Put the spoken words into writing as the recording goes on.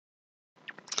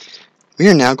we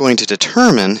are now going to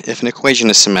determine if an equation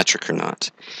is symmetric or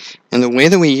not. And the way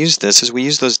that we use this is we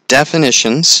use those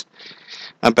definitions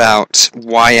about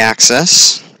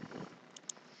y-axis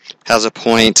has a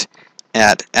point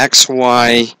at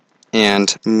xy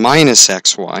and minus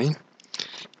xy,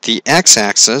 the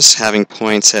x-axis having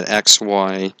points at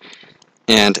xy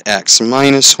and x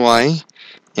minus y,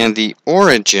 and the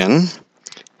origin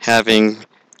having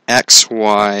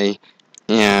xy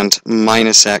and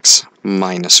minus x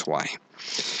minus y.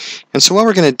 And so what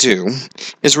we're going to do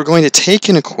is we're going to take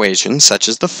an equation such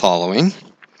as the following: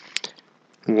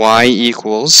 y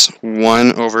equals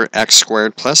 1 over x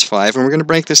squared plus 5, and we're going to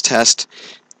break this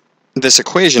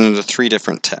equation into 3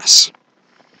 different tests.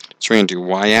 So we're going to do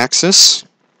y-axis,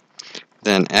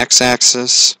 then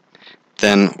x-axis,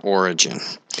 then origin.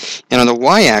 And on the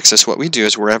y-axis, what we do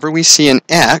is wherever we see an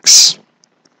x,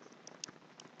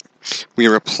 we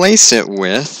replace it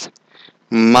with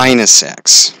minus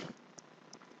x.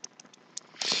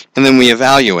 And then we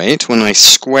evaluate. When I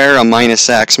square a minus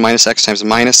x times a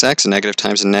minus x, a negative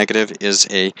times a negative is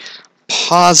a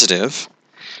positive.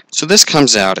 So this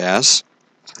comes out as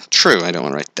true. I don't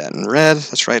want to write that in red.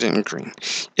 Let's write it in green.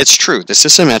 It's true. This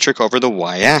is symmetric over the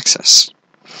y-axis.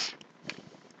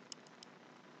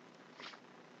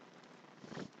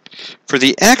 For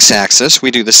the x-axis,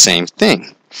 we do the same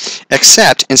thing,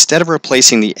 except instead of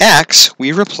replacing the x,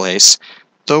 we replace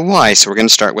the y. So we're going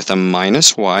to start with a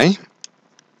minus y.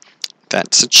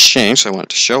 That's a change, so I want it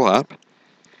to show up,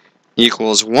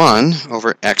 equals 1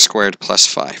 over x squared plus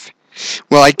 5.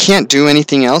 Well, I can't do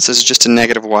anything else. This is just a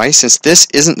negative y. Since this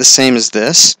isn't the same as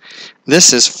this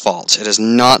is false. It is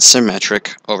not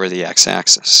symmetric over the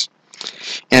x-axis.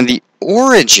 And the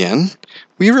origin,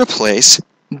 we replace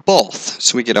both.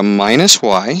 So we get a minus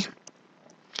y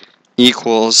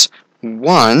equals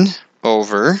 1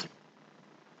 over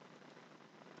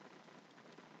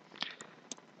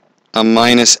a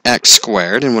minus x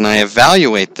squared, and when I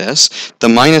evaluate this, the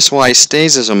minus y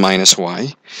stays as a minus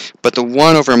y, but the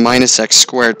 1 over minus x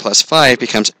squared plus 5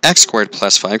 becomes x squared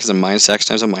plus 5, because a minus x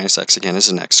times a minus x again is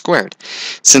an x squared.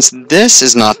 Since this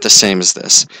is not the same as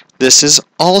this is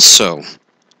also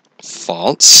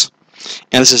false,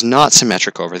 and this is not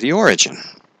symmetric over the origin.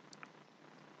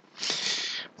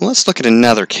 Well, let's look at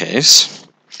another case.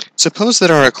 Suppose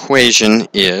that our equation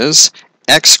is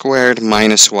x squared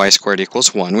minus y squared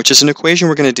equals 1, which is an equation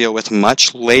we're going to deal with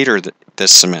much later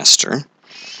this semester.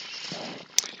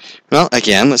 Well,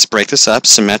 again, let's break this up.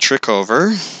 Symmetric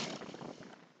over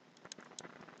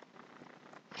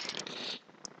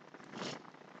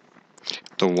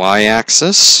the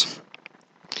y-axis,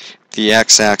 the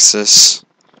x-axis,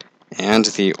 and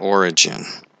the origin.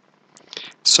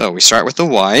 So we start with the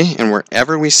y, and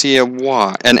wherever we see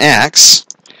an x,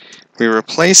 we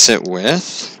replace it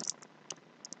with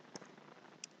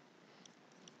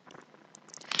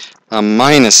a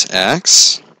minus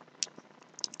x.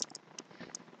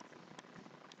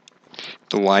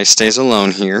 The y stays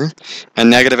alone here. A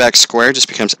negative x squared just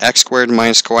becomes x squared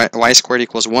minus y squared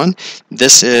equals 1.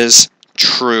 This is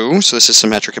true, so this is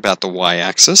symmetric about the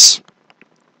y-axis.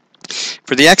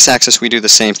 For the x-axis, we do the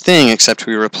same thing, except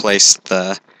we replace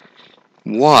the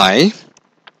y.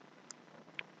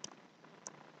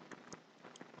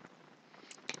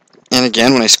 And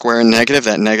again, when I square a negative,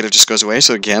 that negative just goes away.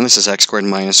 So again, this is x squared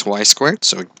minus y squared.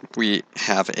 So we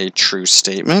have a true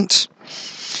statement.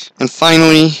 And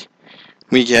finally,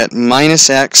 we get minus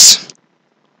x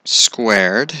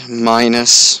squared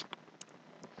minus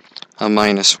a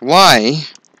minus y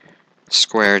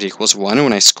squared equals 1. And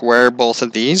when I square both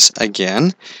of these,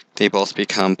 again, they both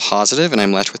become positive, and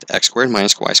I'm left with x squared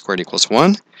minus y squared equals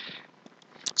 1.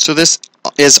 So this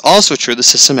is also true.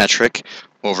 This is symmetric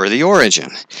over the origin.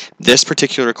 This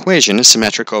particular equation is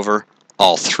symmetric over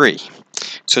all 3.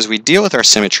 So as we deal with our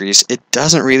symmetries, it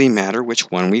doesn't really matter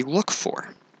which one we look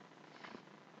for.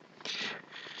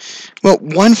 Well,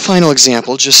 one final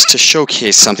example just to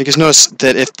showcase something, because notice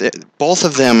that if both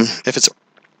of them, if it's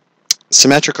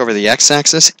symmetric over the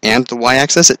x-axis and the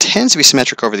y-axis, it tends to be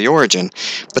symmetric over the origin.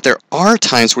 But there are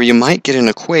times where you might get an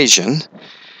equation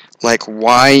like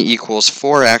y equals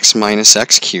 4x minus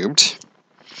x cubed.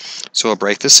 So we'll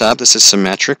break this up. This is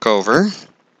symmetric over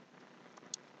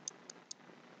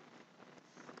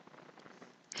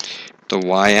the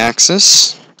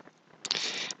y-axis,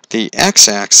 the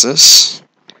x-axis,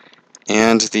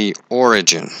 and the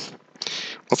origin.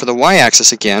 Well, for the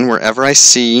y-axis, again, wherever I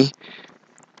see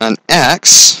an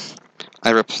x,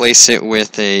 I replace it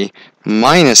with a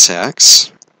minus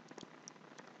x.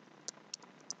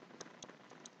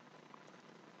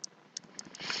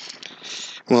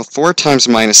 Well, 4 times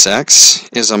minus x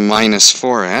is a minus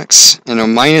 4x, and a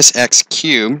minus x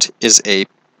cubed is a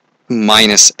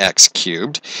minus x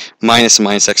cubed. Minus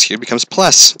x cubed becomes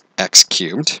plus x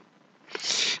cubed.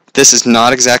 This is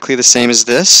not exactly the same as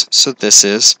this, so this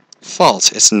is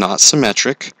false. It's not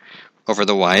symmetric over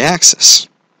the y-axis.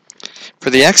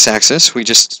 For the x-axis, we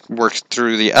just work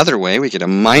through the other way. We get a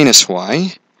minus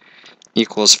y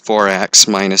equals 4x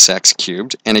minus x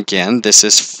cubed. And again, this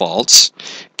is false.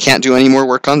 Can't do any more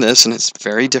work on this, and it's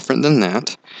very different than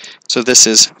that. So this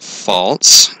is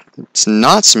false. It's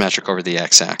not symmetric over the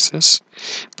x-axis.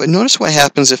 But notice what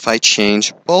happens if I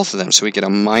change both of them. So we get a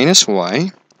minus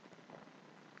y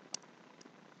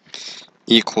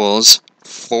equals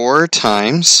 4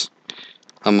 times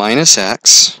a minus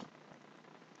x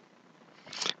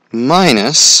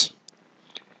minus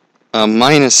a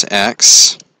minus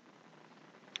x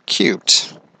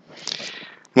cubed.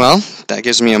 Well, that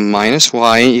gives me a minus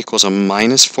y equals a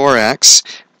minus 4x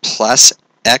plus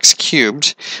x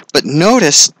cubed. But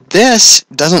notice this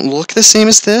doesn't look the same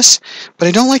as this, but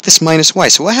I don't like this minus y.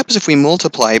 So what happens if we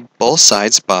multiply both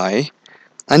sides by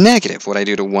a negative? What I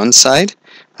do to one side,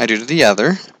 I do to the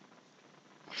other.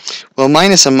 Well,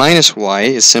 minus a minus y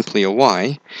is simply a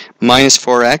y. Minus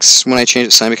 4x, when I change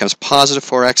its sign, becomes positive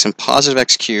 4x, and positive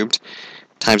x cubed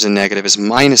times a negative is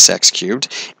minus x cubed.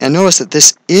 And notice that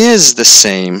this is the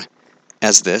same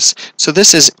as this, so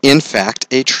this is in fact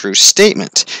a true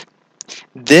statement.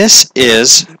 This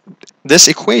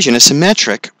equation is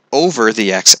symmetric over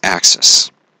the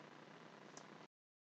x-axis.